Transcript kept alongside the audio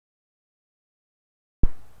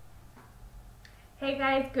Hey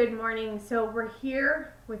guys, good morning. So we're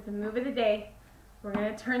here with the move of the day. We're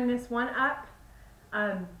gonna turn this one up.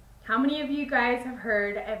 How many of you guys have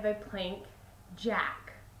heard of a plank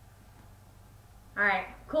jack? All right,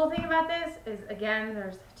 cool thing about this is, again,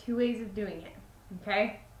 there's two ways of doing it,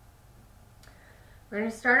 okay? We're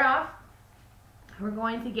gonna start off, we're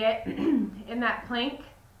going to get in that plank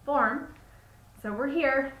form. So we're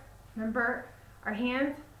here, remember our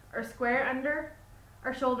hands are square under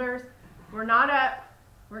our shoulders. We're not up,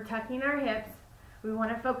 we're tucking our hips. We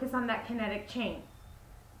want to focus on that kinetic chain.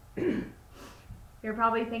 You're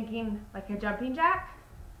probably thinking like a jumping jack?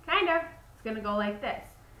 Kind of. It's going to go like this.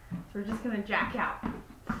 So we're just going to jack out.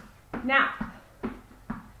 Now,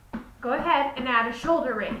 go ahead and add a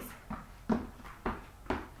shoulder raise.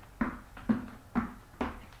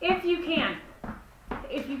 If you can.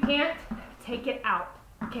 If you can't, take it out,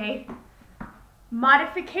 okay?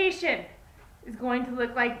 Modification is going to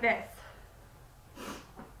look like this.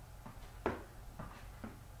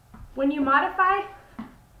 When you modify,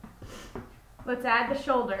 let's add the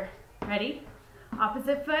shoulder. Ready?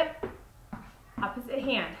 Opposite foot, opposite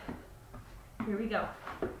hand. Here we go.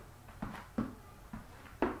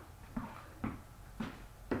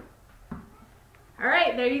 All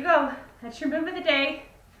right, there you go. That's your move of the day.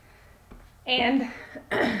 And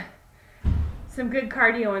some good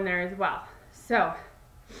cardio in there as well. So,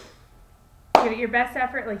 give it your best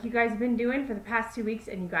effort like you guys have been doing for the past 2 weeks,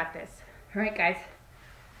 and you got this. All right, guys.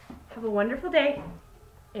 Have a wonderful day,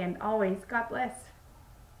 and always, God bless.